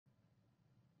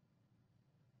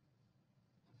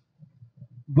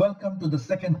Welcome to the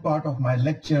second part of my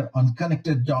lecture on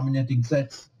connected dominating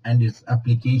sets and its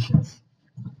applications.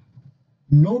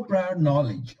 No prior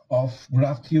knowledge of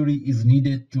graph theory is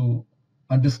needed to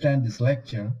understand this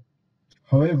lecture.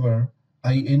 However,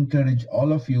 I encourage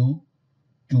all of you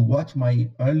to watch my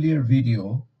earlier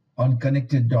video on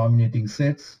connected dominating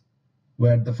sets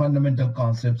where the fundamental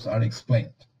concepts are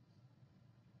explained.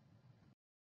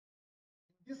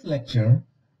 In this lecture,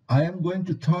 I am going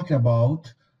to talk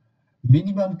about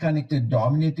minimum connected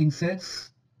dominating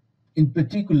sets. In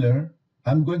particular,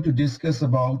 I'm going to discuss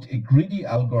about a greedy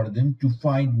algorithm to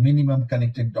find minimum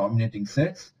connected dominating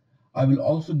sets. I will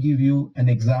also give you an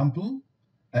example,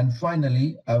 and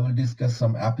finally I will discuss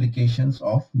some applications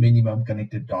of minimum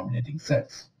connected dominating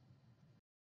sets.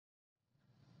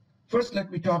 First,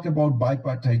 let me talk about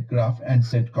bipartite graph and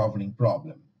set covering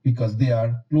problem because they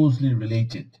are closely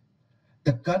related.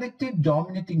 The connected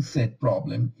dominating set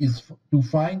problem is to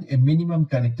find a minimum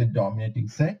connected dominating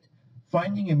set.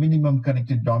 Finding a minimum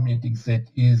connected dominating set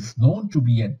is known to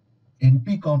be an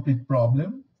NP-complete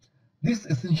problem. This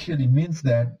essentially means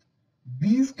that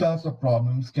these class of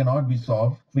problems cannot be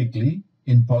solved quickly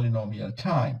in polynomial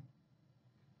time.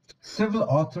 Several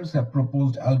authors have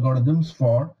proposed algorithms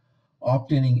for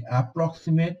obtaining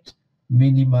approximate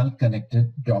minimal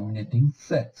connected dominating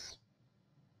sets.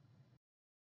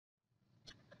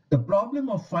 The problem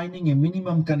of finding a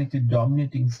minimum connected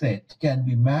dominating set can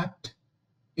be mapped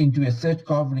into a set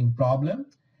covering problem,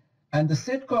 and the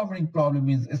set covering problem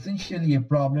is essentially a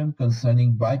problem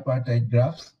concerning bipartite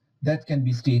graphs that can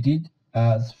be stated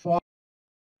as follows.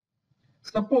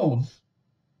 Suppose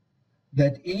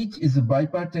that H is a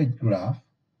bipartite graph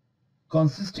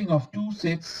consisting of two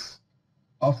sets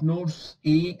of nodes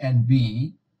A and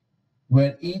B,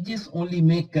 where edges only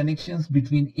make connections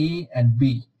between A and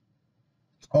B.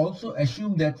 Also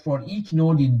assume that for each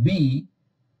node in B,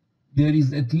 there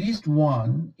is at least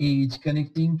one edge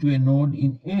connecting to a node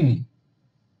in A.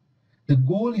 The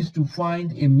goal is to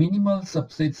find a minimal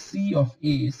subset C of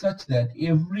A such that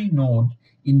every node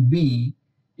in B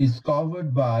is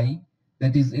covered by,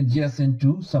 that is adjacent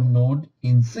to, some node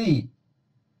in C.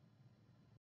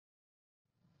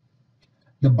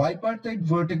 The bipartite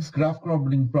vertex graph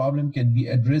covering problem can be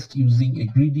addressed using a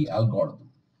greedy algorithm.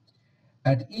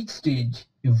 At each stage,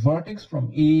 a vertex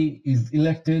from A is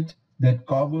elected that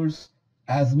covers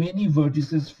as many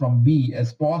vertices from B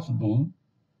as possible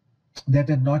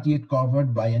that are not yet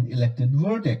covered by an elected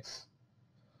vertex.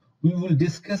 We will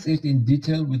discuss it in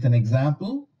detail with an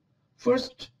example.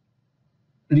 First,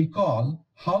 recall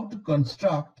how to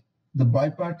construct the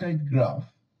bipartite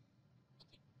graph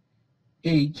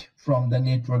H from the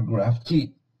network graph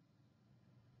G.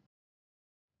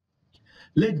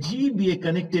 Let G be a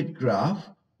connected graph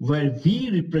where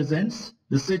V represents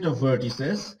the set of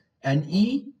vertices and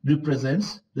E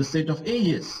represents the set of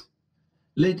edges.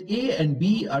 Let A and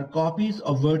B are copies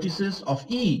of vertices of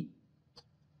E.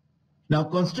 Now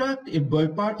construct a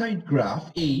bipartite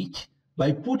graph H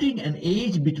by putting an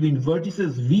edge between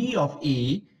vertices V of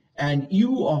A and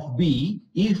U of B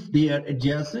if they are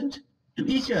adjacent to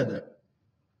each other.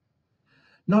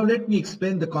 Now let me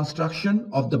explain the construction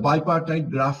of the bipartite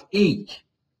graph H.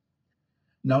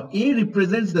 Now A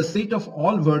represents the set of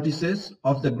all vertices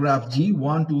of the graph G,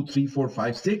 1, 2, 3, 4,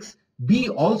 5, 6. B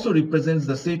also represents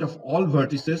the set of all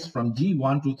vertices from G,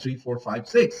 1, 2, 3, 4, 5,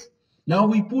 6. Now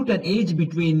we put an edge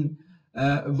between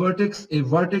a vertex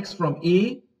from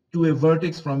A to a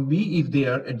vertex from B if they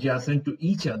are adjacent to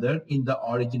each other in the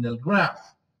original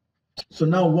graph. So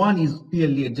now 1 is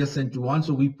clearly adjacent to 1,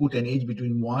 so we put an edge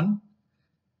between 1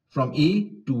 from A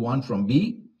to 1 from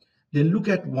B. Then look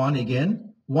at 1 again.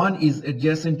 1 is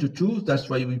adjacent to 2, that's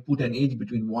why we put an edge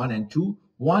between 1 and 2.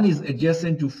 1 is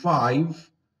adjacent to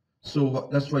 5, so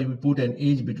that's why we put an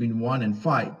edge between 1 and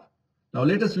 5. Now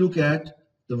let us look at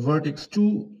the vertex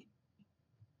 2.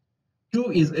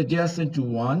 2 is adjacent to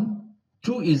 1,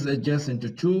 2 is adjacent to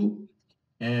 2,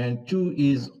 and 2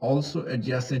 is also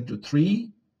adjacent to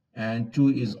 3, and 2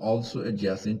 is also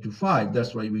adjacent to 5.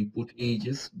 That's why we put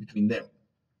edges between them.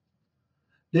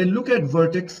 Then look at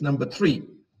vertex number 3.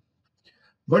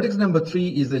 Vertex number 3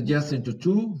 is adjacent to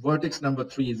 2, vertex number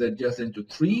 3 is adjacent to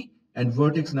 3, and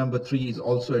vertex number 3 is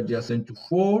also adjacent to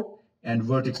 4, and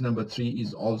vertex number 3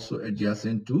 is also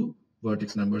adjacent to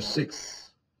vertex number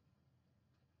 6.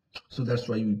 So that's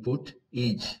why we put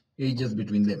edges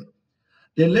between them.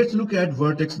 Then let's look at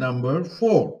vertex number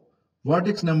 4.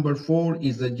 Vertex number 4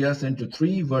 is adjacent to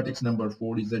 3, vertex number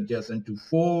 4 is adjacent to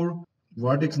 4,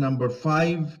 vertex number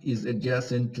 5 is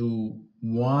adjacent to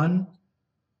 1,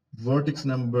 vertex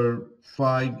number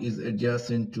 5 is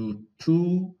adjacent to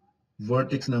 2,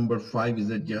 vertex number 5 is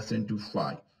adjacent to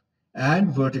 5.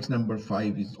 and vertex number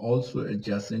 5 is also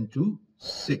adjacent to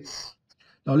 6.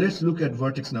 Now let's look at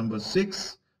vertex number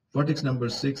 6. Vertex number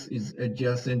 6 is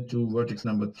adjacent to vertex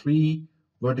number 3.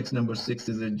 Vertex number 6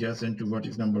 is adjacent to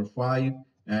vertex number 5,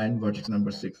 and vertex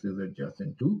number 6 is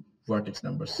adjacent to vertex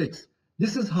number 6.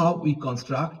 This is how we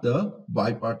construct the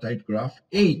bipartite graph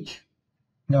H.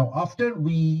 Now after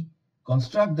we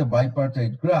construct the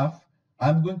bipartite graph,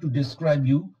 I'm going to describe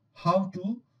you how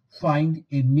to find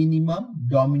a minimum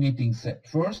dominating set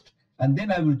first, and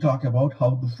then I will talk about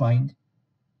how to find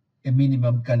a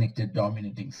minimum connected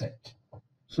dominating set.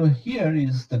 So here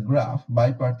is the graph,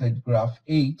 bipartite graph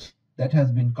H, that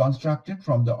has been constructed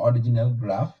from the original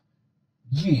graph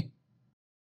G.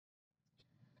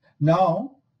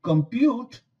 Now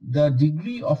compute the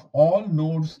degree of all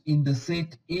nodes in the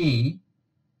set A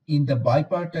in the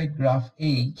bipartite graph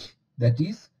H, that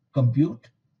is, compute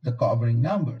the covering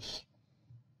numbers.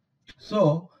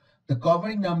 So the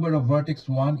covering number of vertex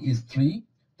 1 is 3,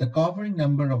 the covering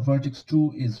number of vertex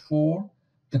 2 is 4,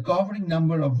 the covering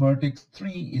number of vertex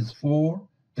 3 is 4,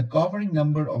 the covering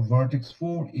number of vertex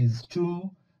 4 is 2,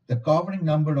 the covering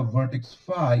number of vertex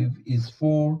 5 is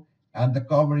 4, and the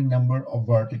covering number of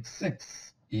vertex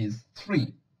 6 is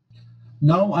 3.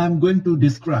 Now I am going to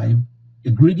describe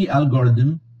a greedy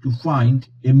algorithm to find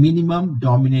a minimum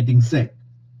dominating set.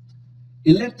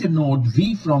 Elect a node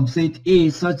V from set A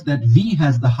such that V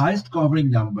has the highest covering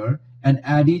number and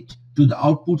add it to the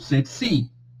output set C.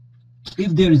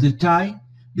 If there is a tie,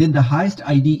 then the highest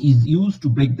ID is used to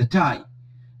break the tie.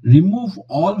 Remove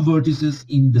all vertices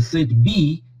in the set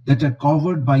B that are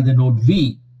covered by the node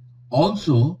V.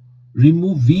 Also,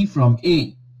 remove V from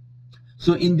A.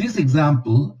 So in this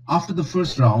example, after the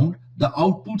first round, the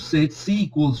output set C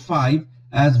equals 5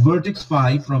 as vertex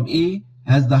 5 from A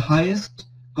has the highest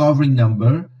covering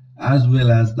number as well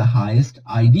as the highest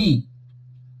ID.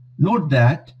 Note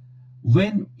that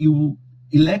when you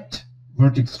elect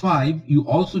vertex 5, you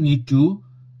also need to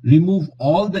remove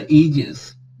all the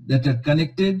edges that are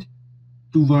connected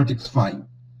to vertex 5.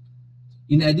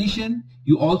 In addition,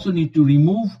 you also need to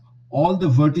remove all the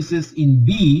vertices in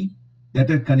B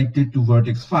that are connected to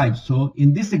vertex 5. So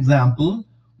in this example,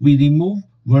 we remove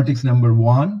vertex number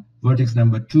 1, vertex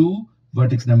number 2,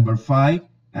 vertex number 5,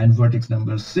 and vertex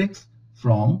number 6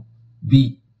 from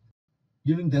B.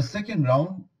 During the second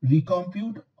round, we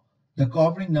compute the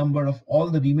covering number of all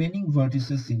the remaining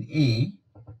vertices in A,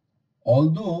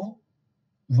 although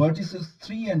vertices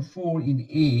 3 and 4 in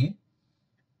A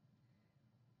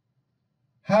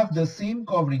have the same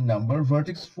covering number.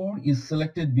 Vertex 4 is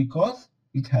selected because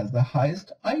it has the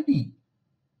highest ID.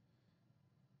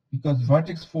 Because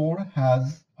vertex 4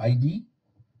 has ID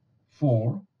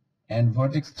 4 and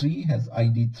vertex 3 has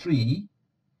ID 3,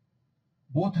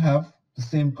 both have the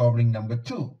same covering number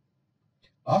 2.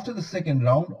 After the second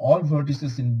round, all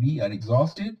vertices in B are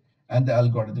exhausted and the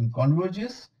algorithm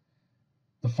converges.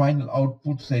 The final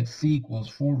output set C equals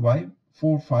 4,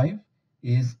 5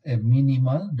 is a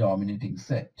minimal dominating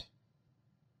set.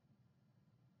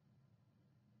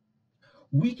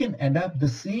 We can adapt the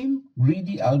same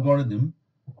greedy algorithm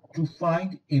to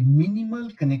find a minimal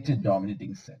connected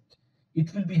dominating set.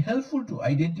 It will be helpful to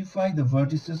identify the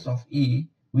vertices of A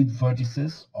with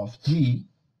vertices of G.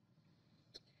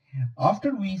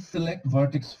 After we select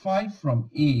vertex 5 from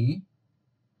A,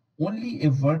 only a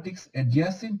vertex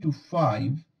adjacent to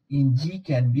 5 in G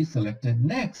can be selected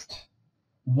next.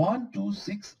 1, 2,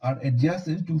 6 are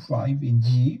adjacent to 5 in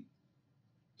G.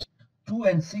 2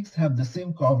 and 6 have the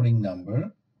same covering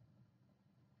number.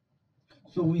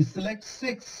 So we select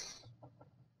 6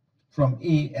 from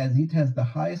A as it has the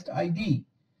highest ID.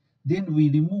 Then we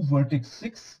remove vertex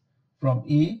 6 from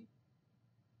A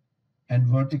and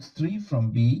vertex 3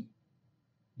 from B.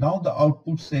 Now the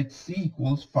output set C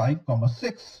equals 5,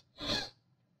 6.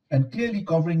 And clearly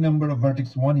covering number of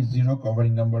vertex 1 is 0,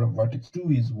 covering number of vertex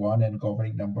 2 is 1, and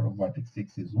covering number of vertex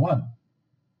 6 is 1.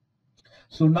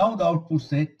 So now the output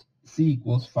set C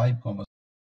equals 5,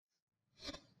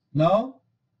 6. Now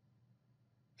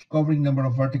covering number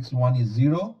of vertex 1 is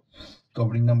 0,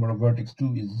 covering number of vertex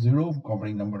 2 is 0,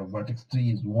 covering number of vertex 3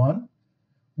 is 1.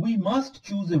 We must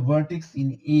choose a vertex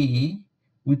in A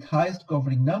with highest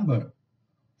covering number.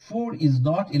 4 is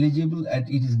not eligible as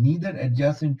it is neither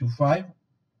adjacent to 5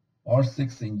 or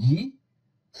 6 in G.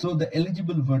 So the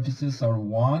eligible vertices are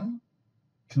 1,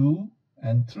 2,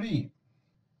 and 3.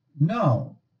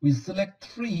 Now we select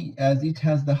 3 as it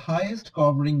has the highest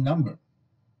covering number,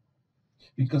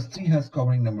 because 3 has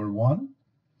covering number 1.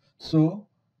 So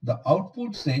the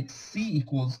output set C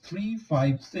equals 3,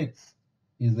 5, 6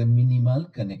 is a minimal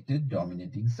connected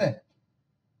dominating set.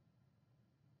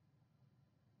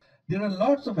 There are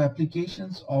lots of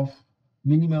applications of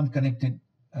minimum connected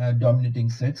dominating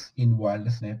sets in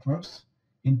wireless networks.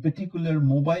 In particular,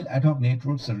 mobile ad hoc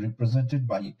networks are represented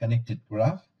by a connected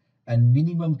graph, and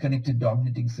minimum connected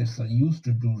dominating sets are used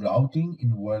to do routing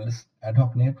in wireless ad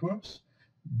hoc networks.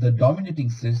 The dominating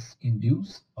sets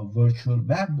induce a virtual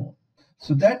backbone.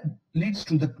 So that brings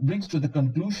to the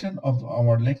conclusion of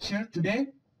our lecture today.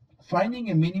 Finding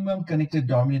a minimum connected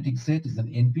dominating set is an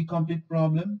NP-complete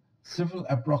problem. Several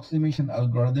approximation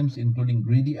algorithms, including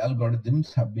greedy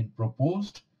algorithms, have been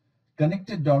proposed.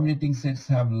 Connected dominating sets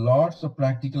have lots of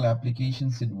practical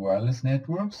applications in wireless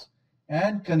networks,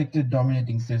 and connected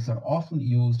dominating sets are often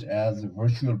used as a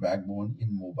virtual backbone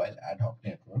in mobile ad hoc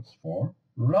networks for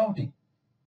routing.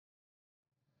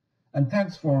 And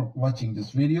thanks for watching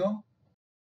this video.